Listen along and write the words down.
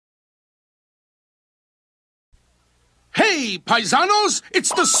Hey, paisanos, it's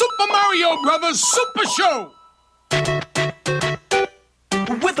the Super Mario Brothers Super Show!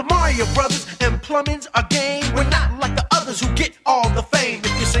 With the Mario Brothers and plumbing's a game. We're not like the others who get all the fame.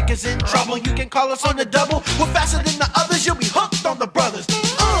 If your sink is in trouble, you can call us on the double. We're faster than the others, you'll be hooked on the brothers.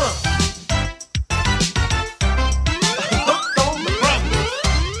 Hooked on the brothers.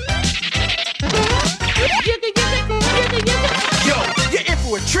 Yo, you're in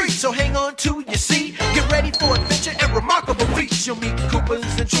for a treat, so hang on to your seat. Get ready for adventure and remarkable feats. You'll meet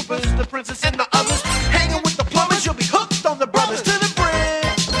Koopas and Troopers, the princess and the others. Hanging with the plumbers, you'll be hooked on the brothers. To the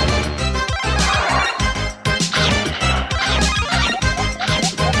bridge.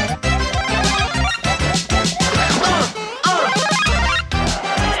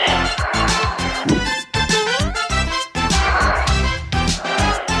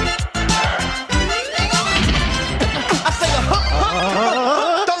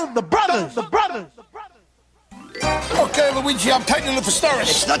 Okay, Luigi, I'm tightening the Fisteris.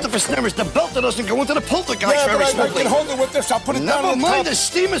 It's not the Fisteris. The belt that doesn't go into the poltergeist very but I smoothly. can hold it with this. I'll put it down Never on mind, top. the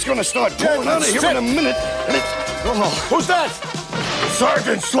steam is going to start pouring out of here in a minute. And it's... Oh. Who's that?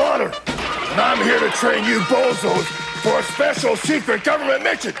 Sergeant Slaughter, and I'm here to train you bozos for a special secret government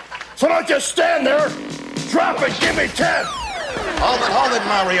mission. So don't just stand there, drop it, give me 10. Hold it,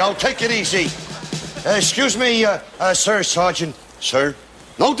 Mario. Take it easy. Excuse me, sir, Sergeant. Sir?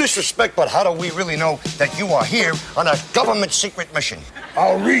 No disrespect, but how do we really know that you are here on a government secret mission?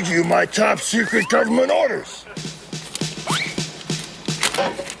 I'll read you my top secret government orders.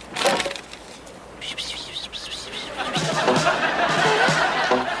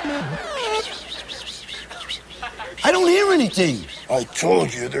 I don't hear anything. I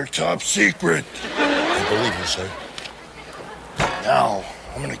told you they're top secret. I believe you, sir. Now,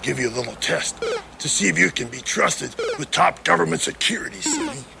 I'm going to give you a little test to see if you can be trusted with top government security, see?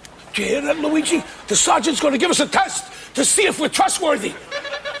 Did you hear that, Luigi? The sergeant's going to give us a test to see if we're trustworthy.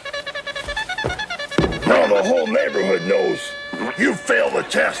 Now the whole neighborhood knows you failed the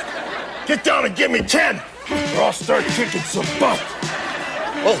test. Get down and give me 10, or I'll start kicking some butt.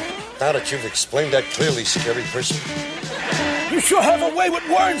 Well, now that you've explained that clearly, scary person. You sure have a way with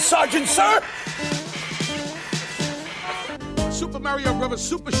words, Sergeant, sir. Super Mario Brothers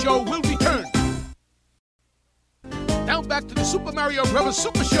Super Show will return. Now back to the Super Mario Brothers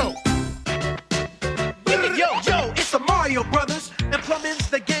Super Show. Yo, it's the Mario Brothers, and plumbing's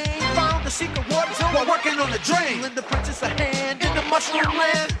the game. Found the secret water zone while working on the drain. Lend the princess a hand in the mushroom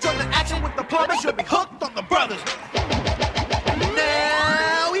land. Join the action with the plumbers, you'll be hooked on the brothers.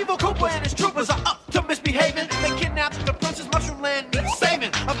 Now, Evil Koopa and his troopers are up to misbehaving. They kidnapped the princess, mushroom land needs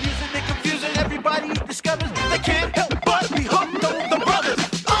saving. Abusing and confusing, everybody discovers they can't help but be hooked on the brothers.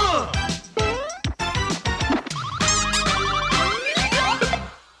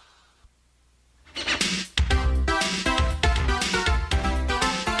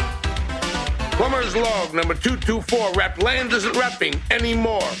 Plumber's log number 224. Rap land isn't rapping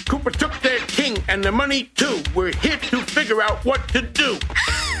anymore. Cooper took their king and the money too. We're here to figure out what to do.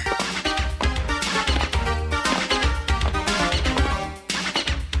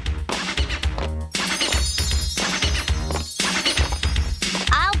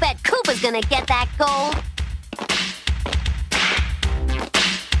 I'll bet Cooper's gonna get that gold.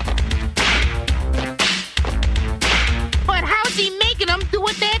 But how's he making them do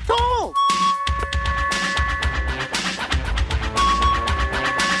what they're told?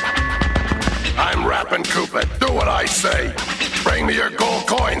 I'm rapping Koopa. Do what I say. Bring me your gold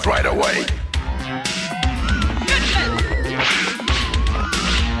coins right away.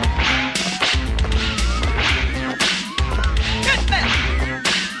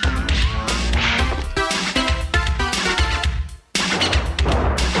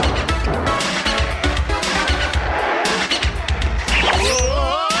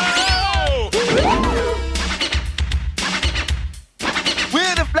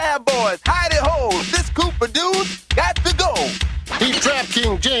 We're the Flat Boys. Hidey ho. This Koopa dude got to go. He trapped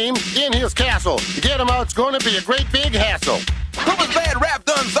King James in his castle. To get him out, it's going to be a great big hassle. Koopa's bad rap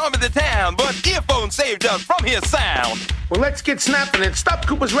done zombie the town, but earphones saved us from his sound. Well, let's get snapping and stop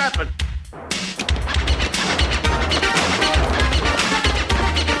Cooper's rapping.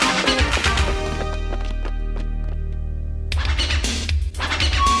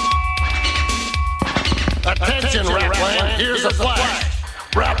 Attention, Rapland. Here's a flash.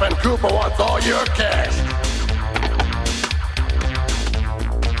 Rapping Koopa wants all your cash.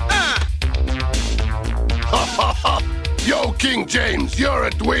 Yo, King James, you're a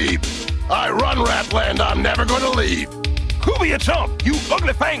dweeb. I run Rapland, I'm never gonna leave. Koopa, you chump, you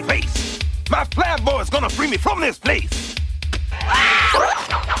ugly fang face. My Flat Boy's gonna free me from this place.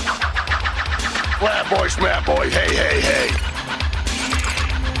 Flat boy, smat boy, hey, hey, hey.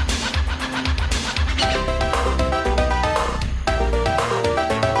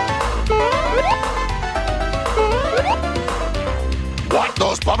 What?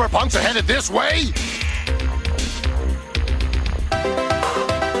 Those bumper punks are headed this way?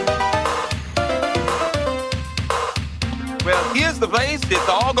 Well, here's the place. It's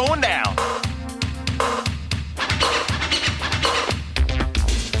all going down.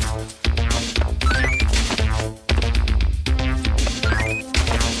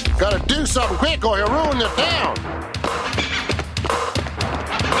 Gotta do something quick or you'll ruin the town.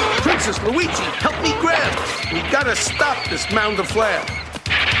 Princess Luigi, help me grab. We gotta stop this mound of flare.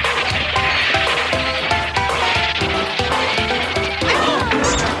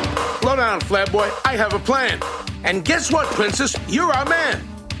 Slow down, Flatboy. I have a plan. And guess what, Princess? You're our man.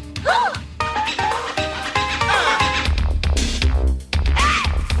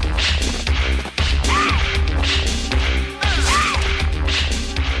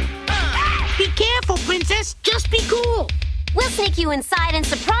 Be careful, Princess. Just be cool. We'll take you inside and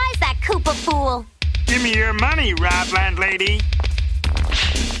surprise that Koopa fool. Give me your money, Rapland lady.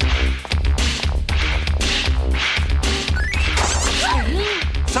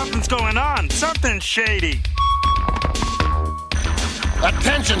 Something's going on. Something's shady.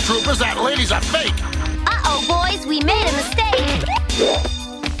 Attention, troopers, that lady's a fake. Uh-oh, boys, we made a mistake.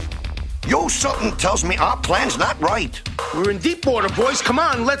 Yo, something tells me our plan's not right. We're in deep water, boys. Come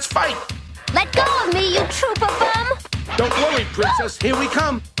on, let's fight. Let go of me, you trooper bum. Don't worry, Princess. Here we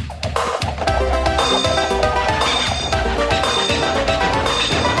come.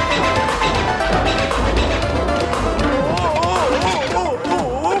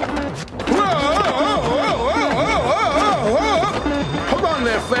 Hold on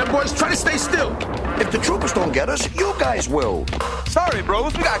there, Flatboys. Try to stay still. If the troopers don't get us, you guys will. Sorry,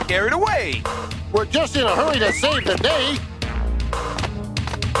 bros, we got carried away. We're just in a hurry to save the day.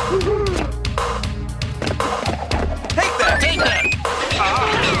 Take that! Take that!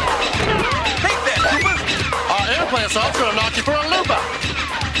 Take that, troopers! Our airplane assault's gonna knock you for a looper.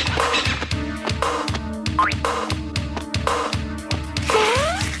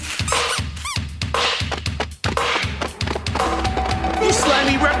 You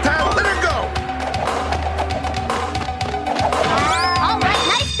slimy reptile, let her go. All right,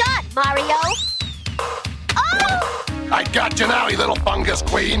 nice shot, Mario. Oh! I got you now, you little fungus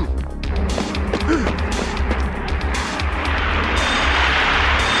queen.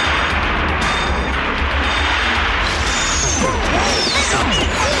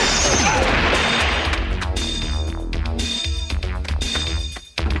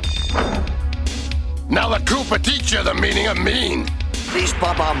 Now let Koopa teach you the meaning of mean. These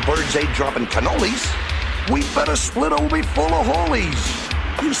bob-omb birds ain't dropping cannolis. We better split or we'll be full of holies.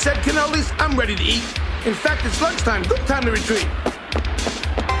 You said cannolis, I'm ready to eat. In fact, it's lunchtime. Good time to retreat.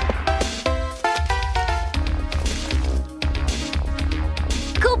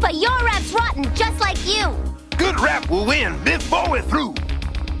 Koopa, your rap's rotten just like you. Good rap will win before we're through.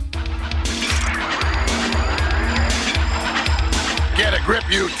 Get a grip,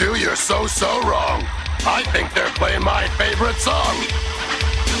 you two. You're so wrong. I think they're playing my favorite song.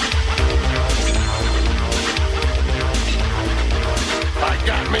 I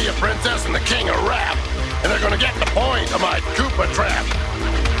got me a princess and the king of rap, and they're gonna get the point of my Koopa trap.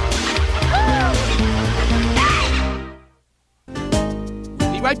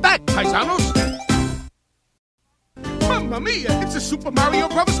 Be right back, paisanos. Mamma mia, it's a Super Mario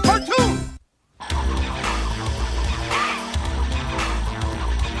Brothers cartoon.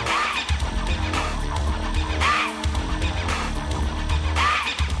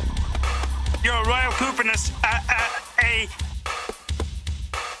 Your royal Koopaness,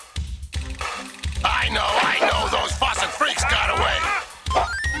 I know, those faucet freaks got away.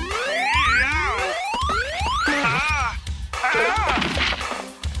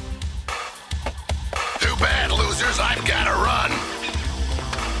 Too bad, losers, I've gotta run.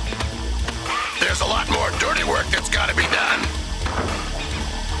 There's a lot more dirty work that's gotta be done.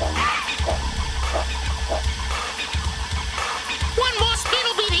 One more spin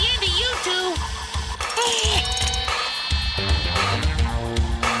will be the end of you two.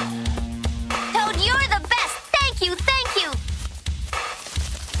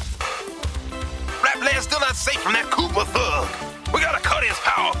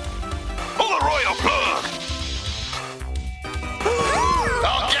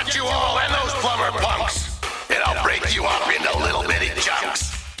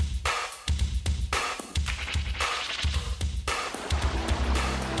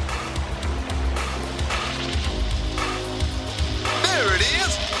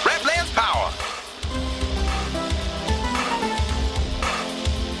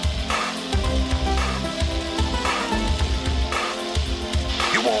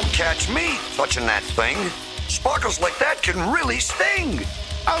 catch me touching that thing. Sparkles like that can really sting.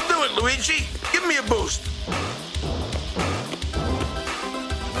 I'll do it, Luigi. Give me a boost.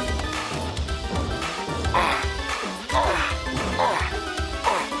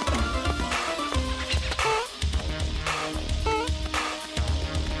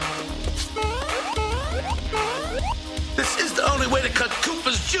 This is the only way to cut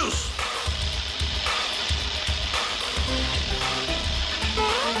Koopa's juice.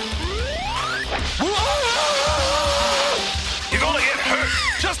 You're gonna get hurt.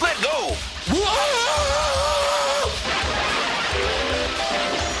 Just let go.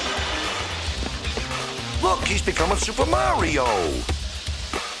 Look, he's becoming Super Mario.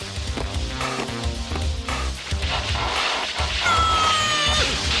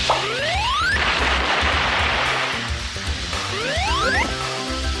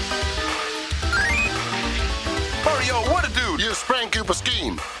 Mario, what a dude. You sprang Koopa's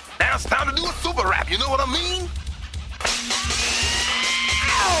scheme. Now it's time to do a super rap. You know what I mean?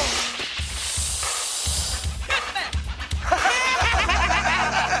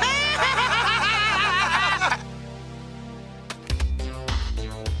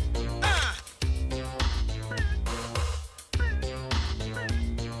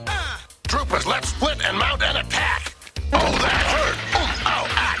 Troopers, let's split and mount an attack. Oh, that hurt. Ow,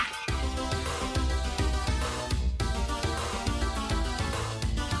 ah.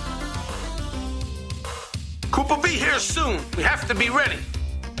 Koopa be here soon. We have to be ready.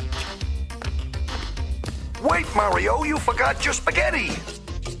 Wait, Mario, you forgot your spaghetti.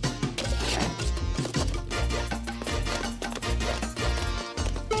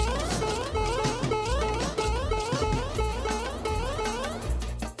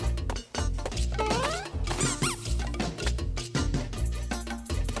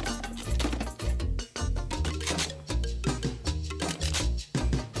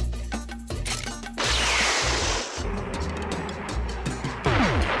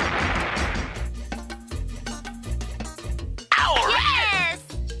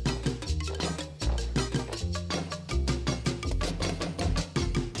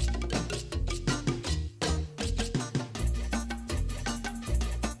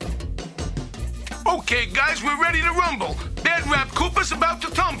 Okay, guys, we're ready to rumble. Dead Rap Koopa's about to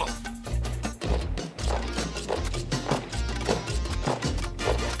tumble.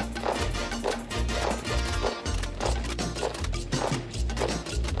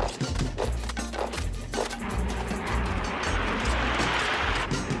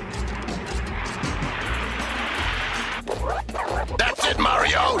 That's it,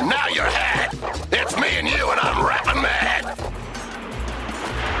 Mario. Now you're had. It's me and you, and I'm rapping mad.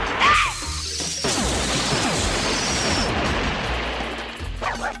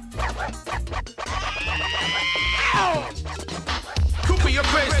 Koopa, you're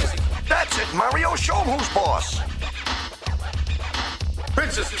crazy. That's it, Mario. Show him who's boss.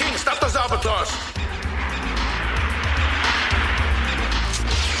 Princess, King, stop those albatross.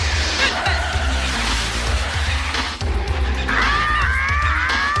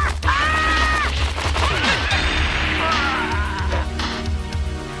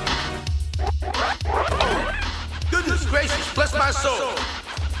 Goodness gracious, bless my soul.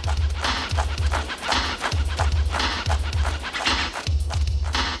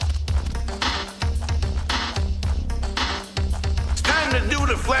 It's time to do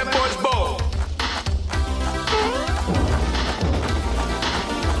the Flatboy's Bowl.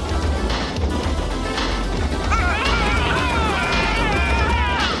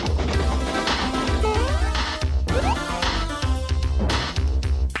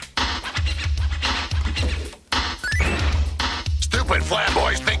 Stupid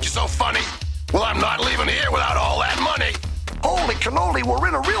flamboys think you're so funny. Well, I'm not leaving here without all that money. Holy cannoli, we're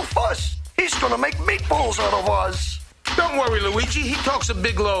in a real fuss. He's gonna make meatballs out of us. Don't worry, Luigi. He talks a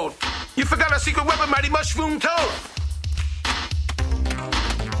big load. You forgot our secret weapon, Mighty Mushroom Toad.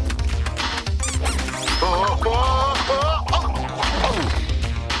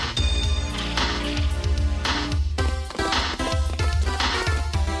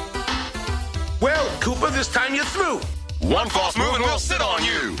 Well, Koopa, this time you're through. One false move and we'll sit on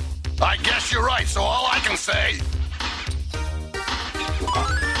you. I guess you're right, so all I can say...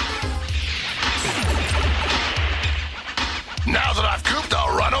 Now that I've cooped,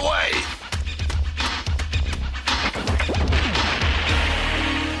 I'll run away.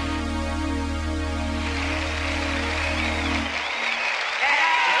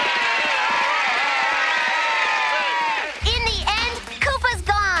 In the end, Koopa's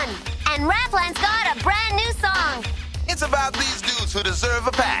gone, and Rapland's got a brand new song. It's about these dudes who deserve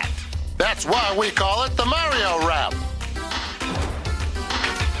a pat. That's why we call it the Mario Rap.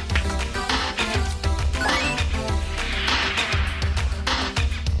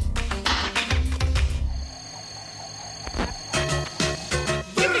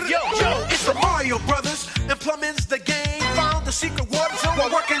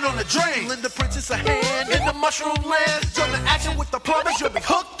 flushing on the drain. Lend the princess a hand in the mushroom land. Join the action with the plumbers, you'll be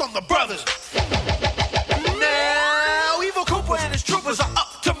hooked on the brothers. Now, Evil Koopa and his troopers are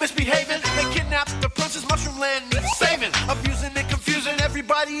up to misbehaving. They kidnapped the princess, mushroom land needs saving. Abusing and confusing,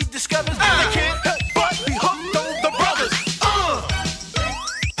 everybody discovers they can't help but be hooked on the brothers.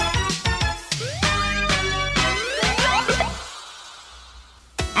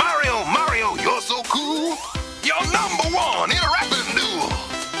 Mario, you're so cool. You're #1 in a rapping duel.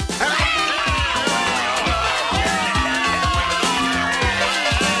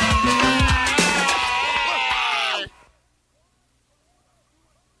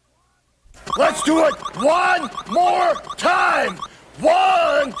 Let's do it one more time.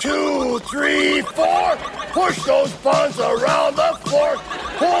 1, 2, 3, 4. Push those buns around the floor.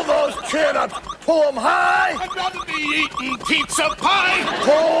 Pull those chin-ups. Pull them high. I'd rather be eating pizza pie.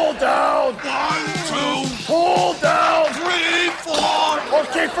 Pull down. 1, 2, Pull down. 3, 4.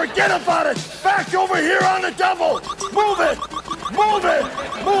 Okay, forget about it. Back over here on the double. Move it. Move it.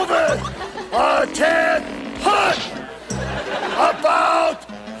 Move it. 10. Hunt. About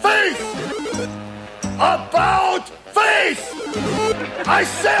face. About face. I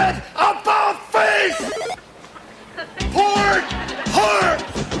said about face. Port. Heart.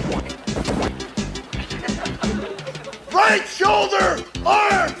 Right shoulder.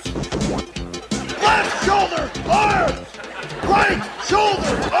 Arms. Left shoulder. Arms. Right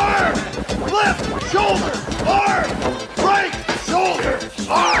shoulder. Arms. Left shoulder. Arms. Right shoulder.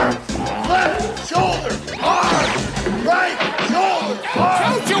 Arms. Left shoulder. Arms. Right shoulder. Arms.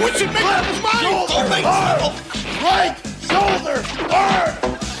 Told you we should make up his mind. Shoulder. Arms. Right shoulder. Arms.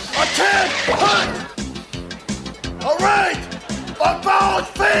 A 10. Hunt. All right. About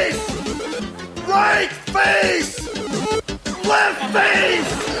face. Right face. Left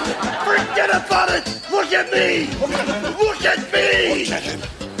face. Forget about it. Look at me. Look at me.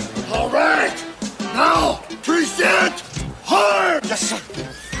 All right. Now present harm. Yes, sir.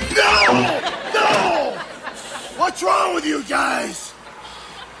 No. No. What's wrong with you guys?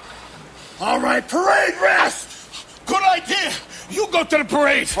 All right. Parade rest. Good idea. You go to the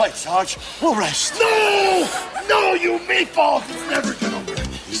parade. Right, Sarge. We'll rest. No. No, you meatballs. It's never gonna work.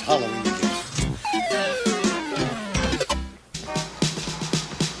 It's Halloween again.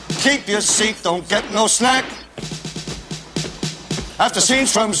 Keep your seat, don't get no snack. After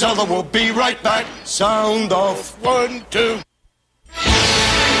scenes from Zelda, we'll be right back. Sound off. 1, 2.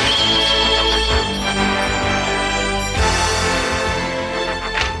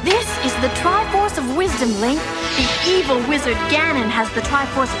 This is the Triforce of Wisdom, Link. The evil wizard Ganon has the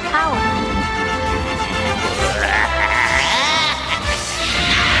Triforce of Power.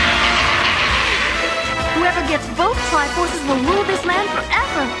 Whoever gets both Triforces will rule this land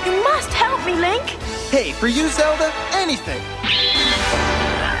forever. You must help me, Link. Hey, for you, Zelda, anything.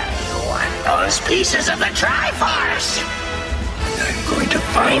 You want those pieces of the Triforce? I'm going to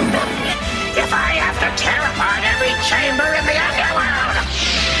find them if I have to tear apart every chamber in the underworld.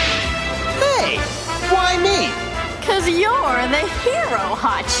 Hey, why me? 'Cause you're the hero,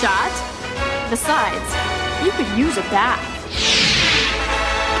 Hotshot. Besides, you could use a bath.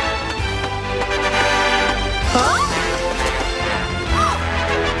 Huh?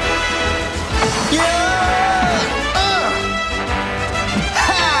 Yeah!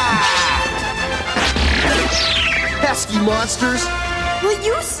 Ha! Pesky monsters! Will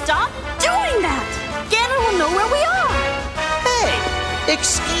you stop doing that? Ganon will know where we are. Hey,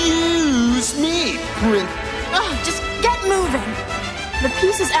 excuse me, Ugh, just get moving. The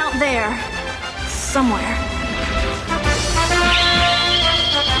piece is out there. Somewhere.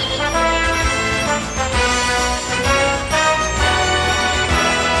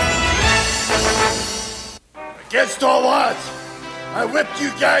 Against all odds, I whipped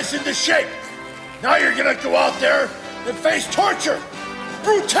you guys into shape. Now you're gonna go out there and face torture,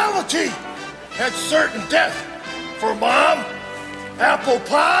 brutality, and certain death for Mom, apple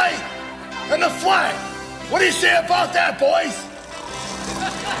pie, and the flag. What do you say about that, boys?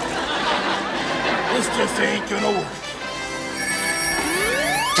 This just ain't gonna work.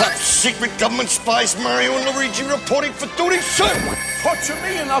 Top secret government spies Mario and Luigi reporting for duty, sir. Torture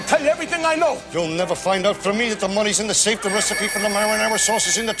me and I'll tell you everything I know. You'll never find out from me that the money's in the safe, the recipe for the marinara sauce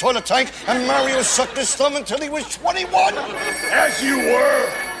is in the toilet tank, and Mario sucked his thumb until he was 21. As you were.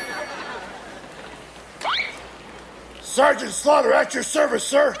 Sergeant Slaughter, at your service,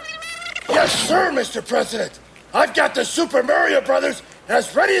 sir. Yes, sir, Mr. President. I've got the Super Mario Brothers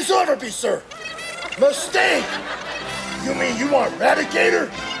as ready as ever be, sir. Mistake. You mean you want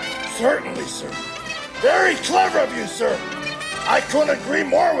Radicator? Certainly, sir. Very clever of you, sir. I couldn't agree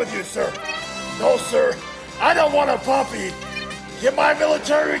more with you, sir. No, sir. I don't want a puppy. Give my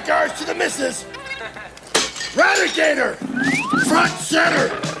military regards to the missus. Radigator, front center.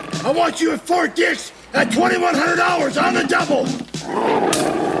 I want you at Fort Dix at $2,100 on the double.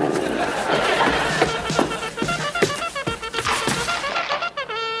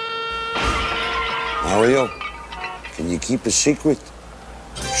 Mario, can you keep a secret?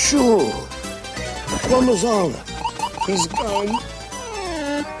 Sure. Plumber's on. He's gone.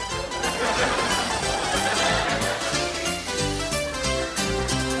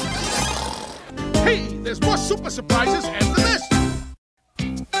 Hey, there's more super surprises and the list.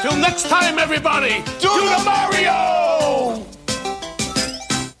 Till next time, everybody, do the Mario!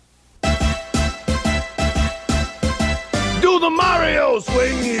 Do the Mario!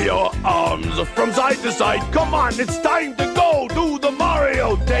 Swing your arms from side to side. Come on, it's time to go. Do the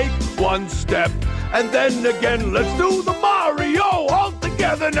Mario. Take one step and then again. Let's do the Mario all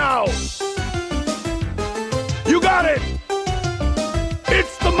together now. You got it.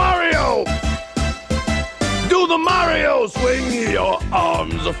 It's the Mario. Do the Mario. Swing your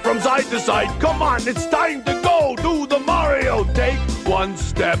arms from side to side. Come on, it's time to go. Do the Mario. Take one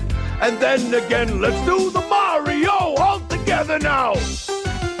step and then again. Let's do the Mario all together now.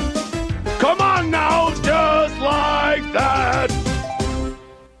 Come on now, just like that.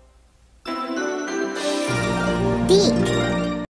 Beep.